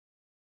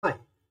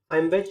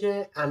I'm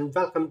Vijay and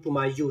welcome to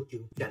my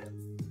YouTube channel.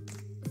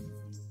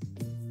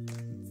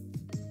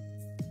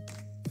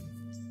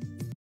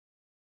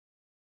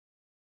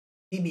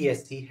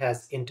 CBSE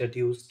has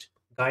introduced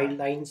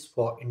guidelines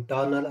for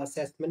internal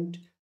assessment,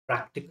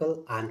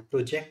 practical and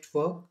project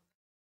work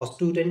for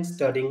students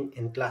studying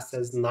in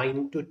classes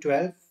 9 to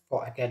 12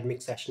 for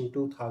academic session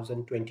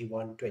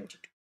 2021-22.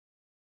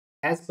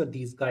 As per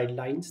these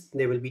guidelines,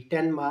 there will be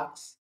 10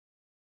 marks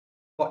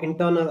for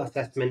internal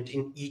assessment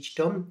in each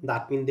term.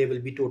 That means there will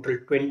be total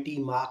 20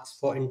 marks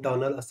for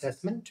internal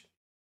assessment.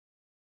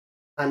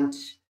 And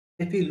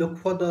if we look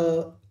for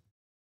the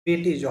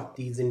weightage of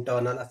these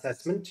internal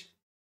assessment,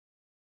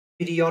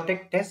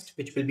 periodic test,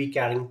 which will be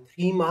carrying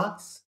 3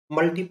 marks,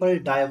 multiple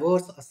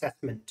diverse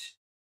assessment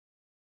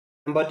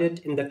embedded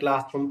in the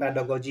classroom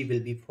pedagogy will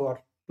be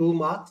for 2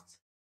 marks,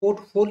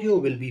 portfolio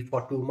will be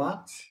for 2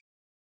 marks,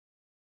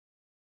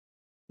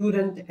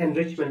 student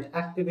enrichment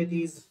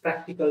activities,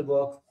 practical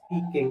work,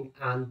 speaking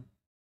and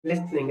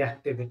listening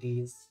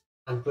activities,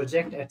 and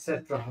project,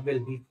 etc. will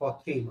be for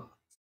 3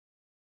 marks.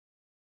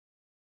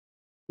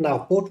 Now,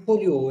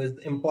 portfolio is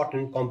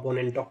important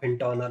component of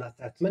internal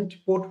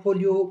assessment.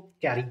 Portfolio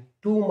carry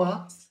 2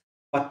 marks,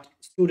 but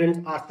students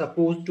are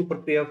supposed to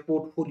prepare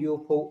portfolio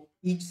for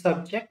each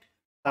subject.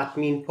 That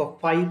means for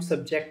 5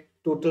 subject,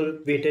 total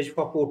weightage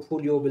for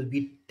portfolio will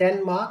be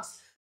 10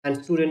 marks,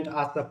 and students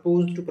are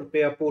supposed to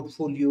prepare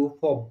portfolio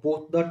for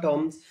both the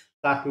terms.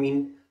 That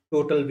means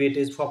total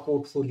weightage for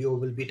portfolio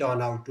will be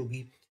turned out to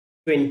be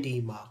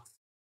 20 marks.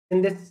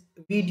 In this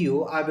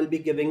video, I will be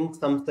giving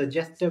some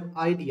suggestive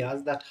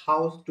ideas that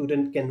how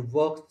students can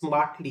work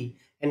smartly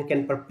and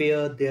can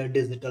prepare their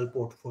digital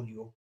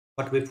portfolio.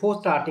 But before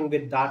starting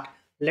with that,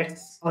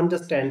 let's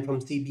understand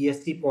from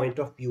CBSE point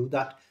of view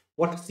that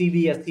what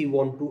CBSE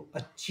want to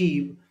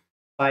achieve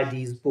by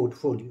these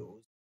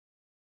portfolios.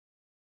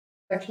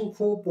 Section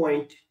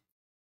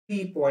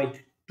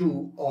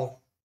 4.3.2 of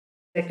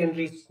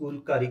Secondary School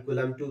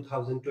Curriculum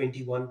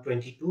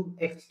 2021-22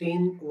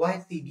 explain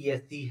why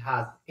CBSE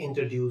has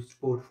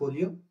introduced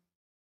portfolio.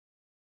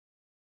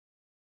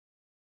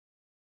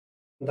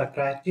 The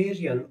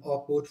criterion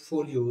of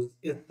portfolios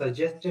is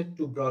suggested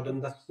to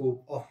broaden the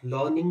scope of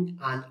learning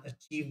and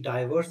achieve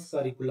diverse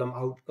curriculum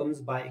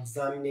outcomes by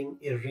examining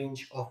a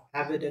range of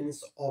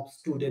evidence of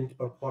student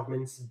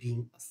performance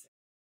being assessed.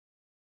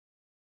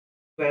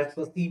 So as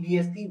for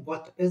CBSE,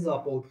 what is a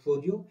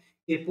portfolio?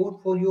 A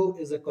portfolio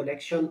is a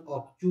collection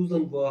of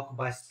chosen work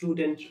by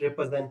students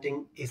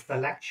representing a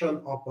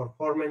selection of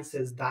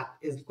performances that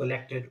is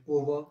collected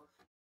over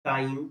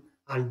time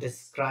and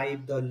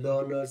describe the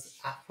learner's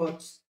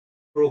efforts,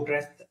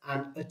 progress,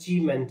 and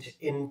achievement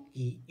in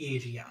key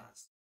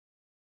areas.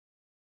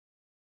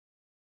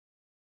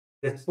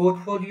 This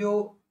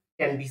portfolio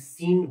can be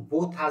seen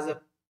both as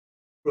a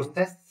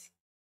process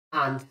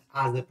and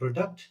as a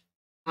product.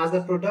 As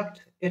a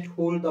product, it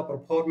holds the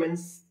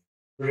performance,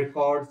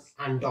 records,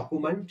 and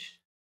document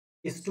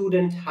a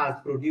student has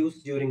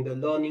produced during the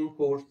learning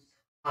course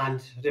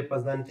and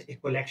represent a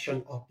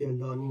collection of their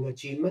learning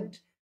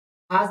achievement.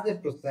 As a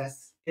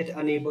process, it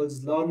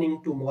enables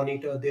learning to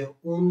monitor their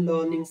own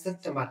learning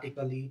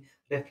systematically,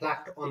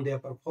 reflect on their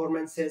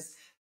performances,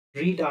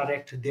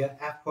 redirect their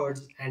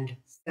efforts, and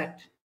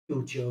set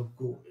future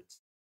goals.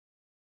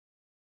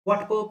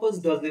 What purpose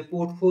does a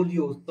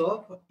portfolio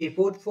serve? A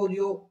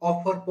portfolio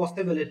offers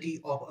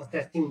possibility of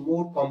assessing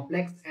more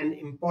complex and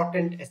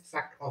important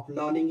aspects of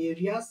learning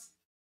areas,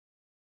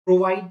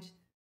 provide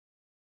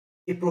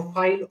a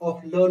profile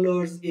of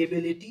learners'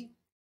 ability,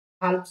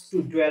 helps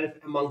to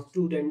develop among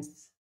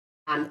students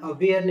an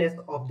awareness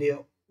of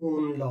their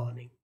own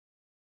learning,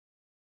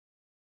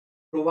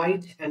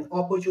 provide an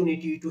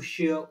opportunity to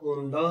share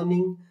own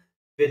learning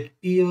with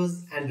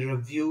peers and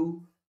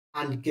review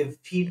and give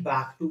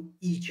feedback to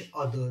each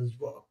other's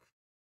work.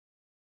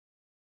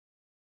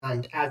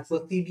 And as for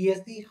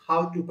CBSE,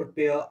 how to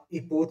prepare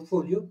a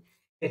portfolio,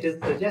 it is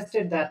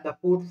suggested that the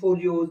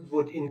portfolios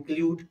would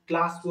include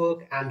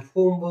classwork and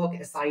homework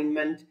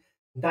assignment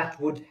that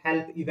would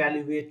help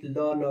evaluate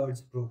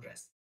learners'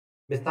 progress.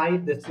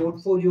 Besides, this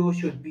portfolio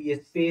should be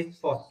a space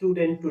for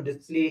students to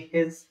display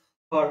his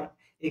or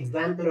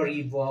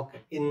exemplary work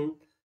in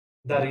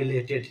the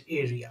related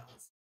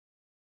areas.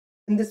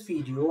 In this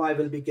video, I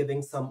will be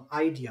giving some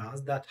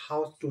ideas that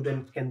how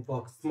students can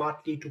work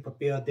smartly to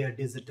prepare their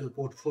digital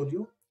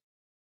portfolio.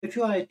 If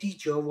you are a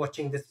teacher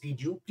watching this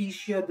video, please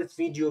share this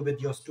video with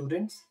your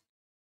students.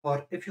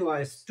 Or if you are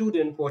a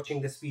student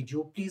watching this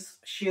video, please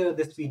share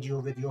this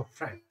video with your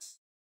friends.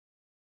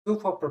 So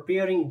for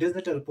preparing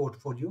digital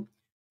portfolio,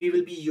 we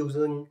will be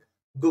using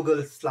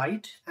Google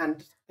Slide.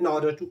 And in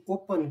order to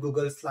open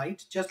Google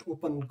Slide, just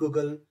open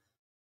Google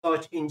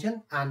search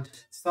engine and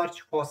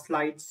search for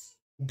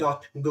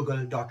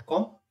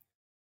slides.google.com.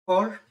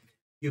 Or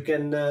you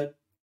can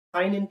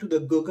sign into the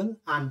Google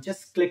and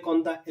just click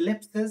on the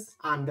ellipses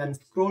and then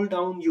scroll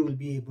down. You will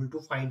be able to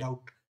find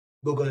out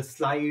Google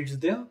Slides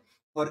there.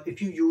 Or if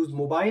you use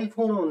mobile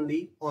phone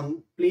only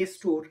on Play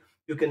Store,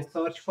 you can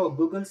search for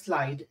Google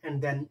Slide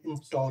and then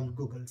install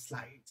Google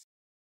Slides.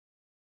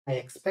 I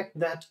expect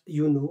that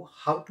you know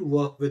how to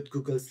work with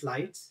Google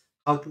Slides,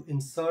 how to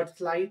insert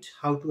slide,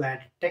 how to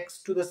add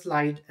text to the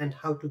slide, and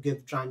how to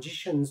give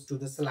transitions to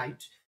the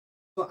slide.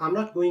 So I'm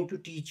not going to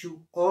teach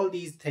you all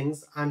these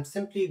things. I'm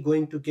simply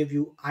going to give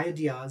you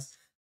ideas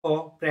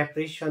for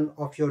preparation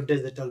of your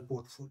digital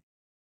portfolio.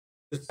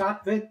 To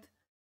start with,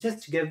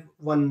 just give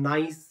one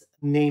nice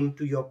name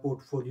to your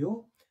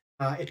portfolio.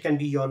 It can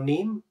be your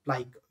name,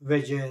 like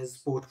Vijay's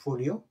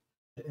portfolio.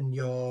 In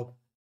your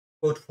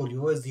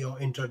portfolio is your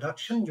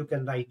introduction. You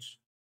can write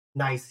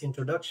nice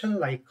introduction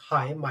like,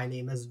 hi, my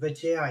name is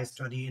Vijay. I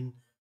study in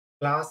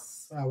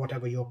class,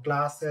 whatever your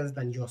class is,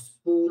 then your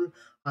school.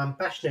 I'm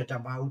passionate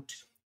about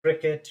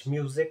cricket,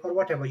 music, or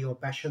whatever your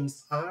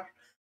passions are.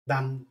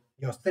 Then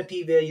your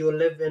city where you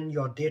live in,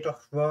 your date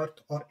of birth,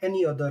 or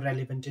any other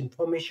relevant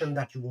information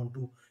that you want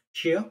to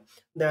share.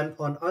 Then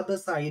on other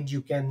side,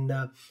 you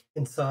can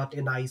insert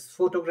a nice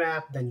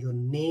photograph, then your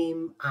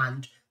name,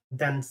 and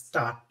then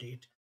start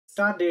date.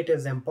 Start date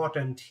is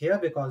important here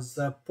because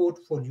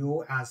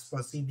portfolio, as for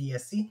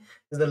CBSE,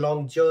 is a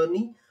long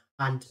journey,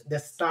 and the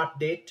start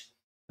date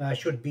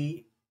should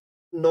be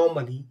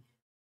normally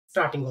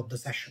starting of the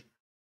session.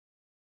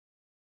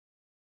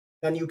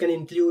 Then you can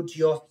include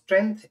your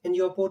strength in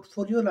your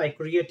portfolio, like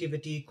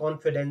creativity,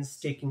 confidence,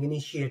 taking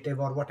initiative,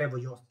 or whatever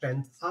your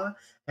strengths are.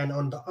 And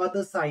on the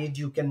other side,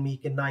 you can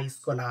make a nice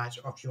collage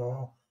of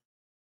your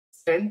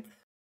strength.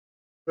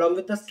 Along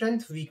with the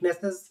strength,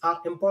 weaknesses are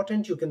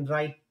important. You can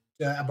write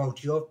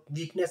about your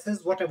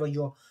weaknesses, whatever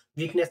your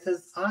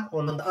weaknesses are.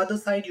 On the other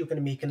side, you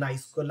can make a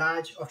nice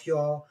collage of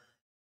your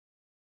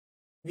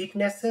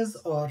weaknesses,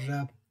 or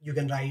you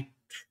can write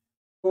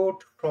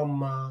quote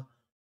from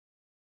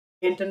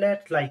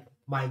internet, like,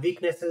 my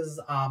weaknesses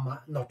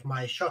are not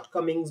my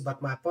shortcomings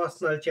but my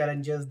personal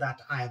challenges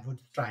that I would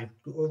strive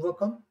to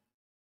overcome.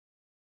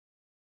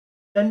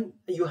 Then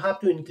you have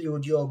to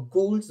include your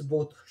goals,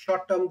 both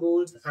short-term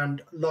goals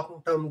and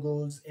long-term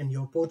goals in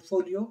your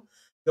portfolio.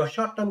 Your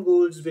short-term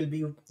goals will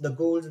be the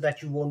goals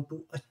that you want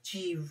to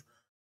achieve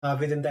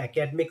within the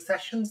academic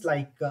sessions,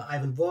 like I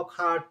will work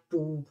hard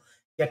to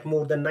get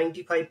more than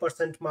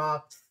 95%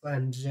 marks,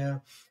 and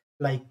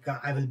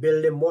I will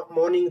build a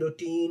morning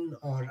routine,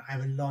 or I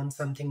will learn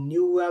something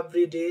new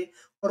every day,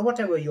 or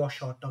whatever your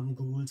short-term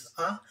goals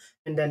are.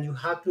 And then you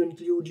have to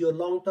include your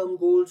long-term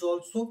goals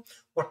also,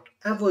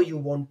 whatever you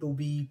want to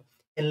be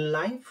in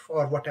life,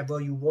 or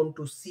whatever you want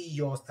to see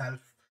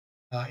yourself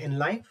in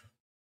life.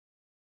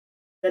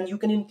 Then you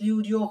can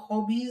include your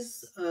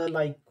hobbies,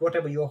 like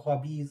whatever your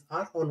hobbies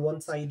are. On one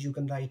side, you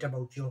can write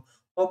about your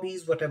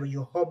hobbies, whatever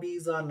your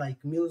hobbies are,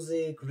 like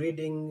music,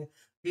 reading,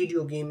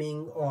 video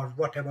gaming, or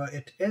whatever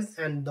it is.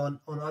 And on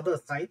other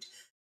side,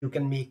 you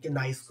can make a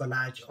nice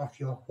collage of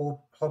your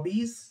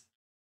hobbies.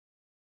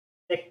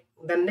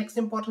 The next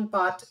important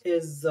part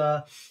is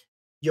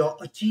your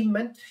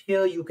achievement.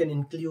 Here you can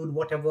include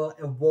whatever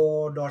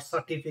award or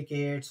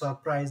certificates or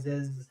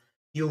prizes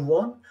you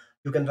won.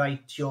 You can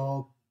write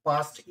your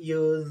past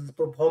year's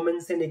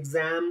performance in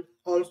exam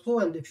also,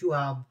 and if you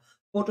have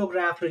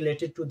photograph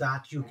related to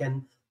that, you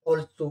can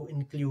also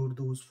include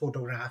those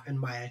photograph in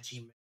my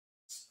achievements.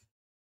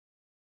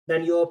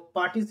 Then your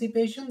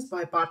participations.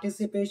 By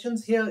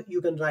participations, here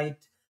you can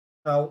write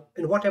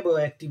in whatever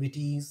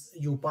activities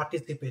you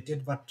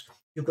participated, but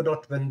you could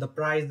not win the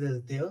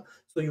prizes there.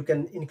 So you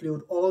can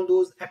include all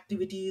those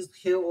activities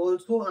here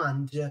also,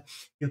 and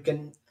you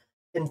can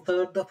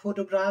insert the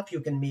photograph.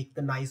 You can make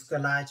the nice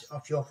collage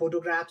of your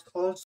photographs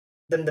also.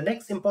 Then the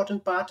next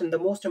important part, and the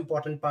most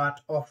important part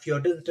of your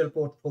digital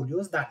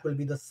portfolios, that will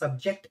be the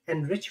subject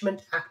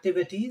enrichment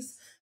activities.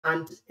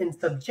 And in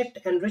subject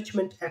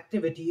enrichment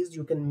activities,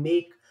 you can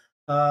make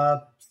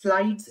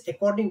slides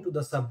according to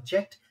the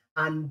subject.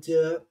 And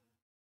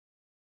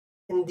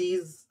in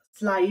these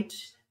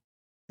slides,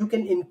 you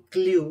can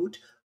include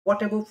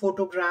whatever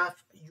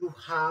photograph you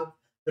have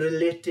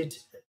related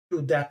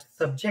to that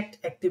subject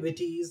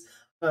activities.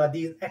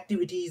 These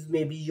activities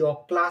may be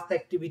your class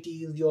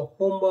activities, your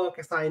homework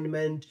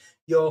assignment,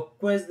 your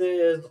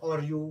quizzes,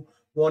 or you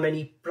won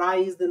any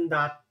prize in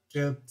that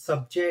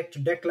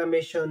subject,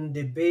 declamation,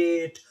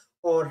 debate,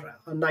 or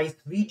a nice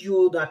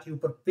video that you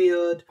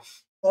prepared.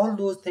 All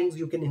those things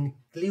you can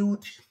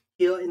include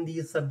here in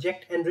these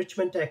subject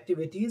enrichment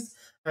activities.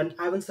 And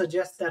I will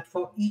suggest that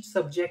for each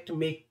subject,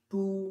 make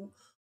two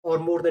or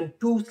more than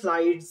two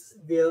slides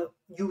where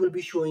you will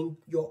be showing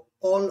your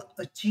all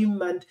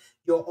achievement,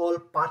 your all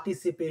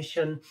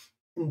participation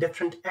in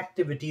different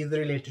activities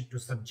related to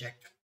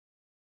subject.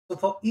 So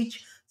for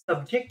each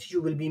subject,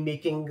 you will be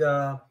making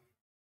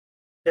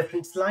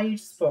different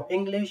slides for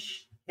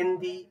English,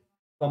 Hindi,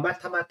 for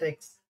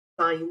mathematics,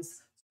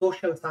 science,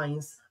 social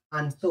science,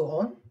 and so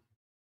on.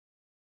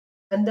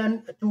 And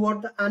then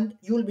toward the end,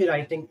 you'll be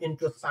writing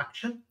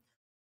introspection.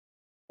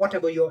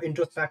 Whatever your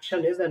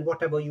introspection is and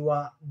whatever you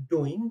are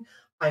doing,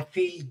 I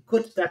feel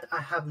good that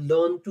I have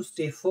learned to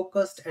stay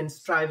focused and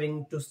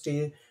striving to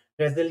stay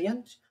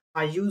resilient.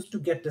 I used to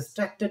get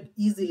distracted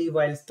easily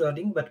while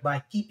studying, but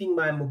by keeping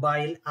my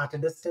mobile at a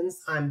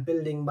distance, I'm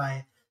building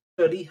my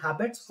study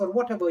habits, or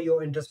whatever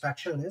your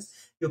introspection is.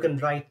 You can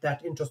write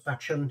that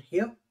introspection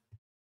here.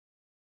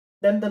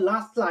 Then the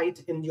last slide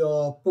in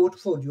your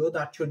portfolio,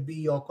 that should be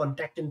your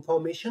contact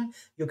information.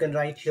 You can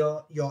write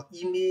here your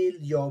email,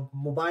 your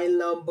mobile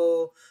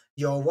number,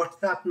 your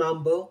WhatsApp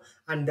number,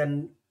 and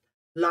then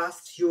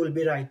last you will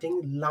be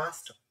writing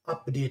last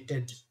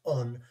updated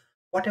on.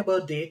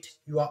 Whatever date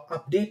you are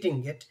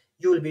updating it,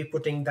 you will be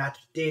putting that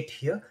date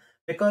here,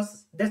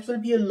 because this will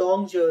be a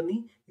long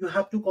journey. You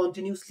have to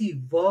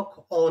continuously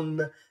work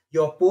on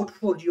your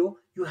portfolio.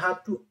 You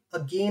have to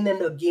again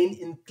and again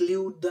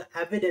include the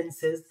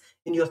evidences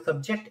in your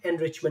subject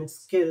enrichment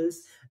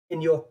skills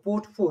in your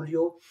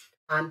portfolio,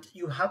 and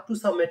you have to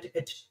submit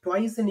it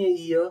twice in a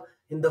year,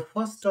 in the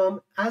first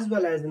term as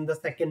well as in the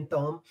second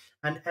term.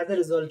 And as a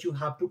result, you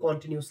have to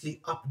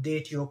continuously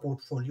update your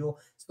portfolio.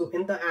 So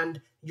in the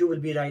end, you will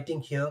be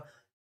writing here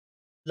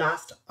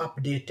last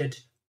updated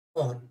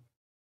on.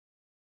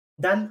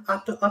 Then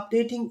after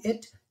updating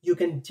it, you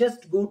can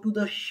just go to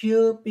the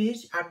share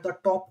page at the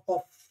top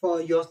of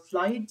your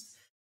slides.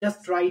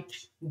 Just write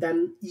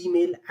then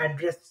email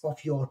address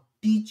of your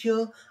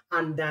teacher,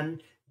 and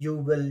then you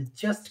will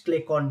just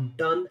click on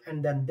done,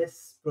 and then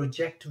this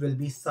project will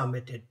be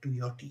submitted to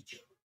your teacher.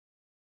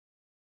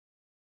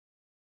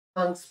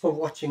 Thanks for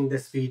watching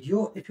this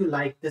video. If you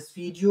like this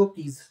video,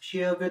 please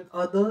share with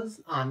others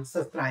and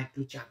subscribe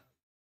to channel.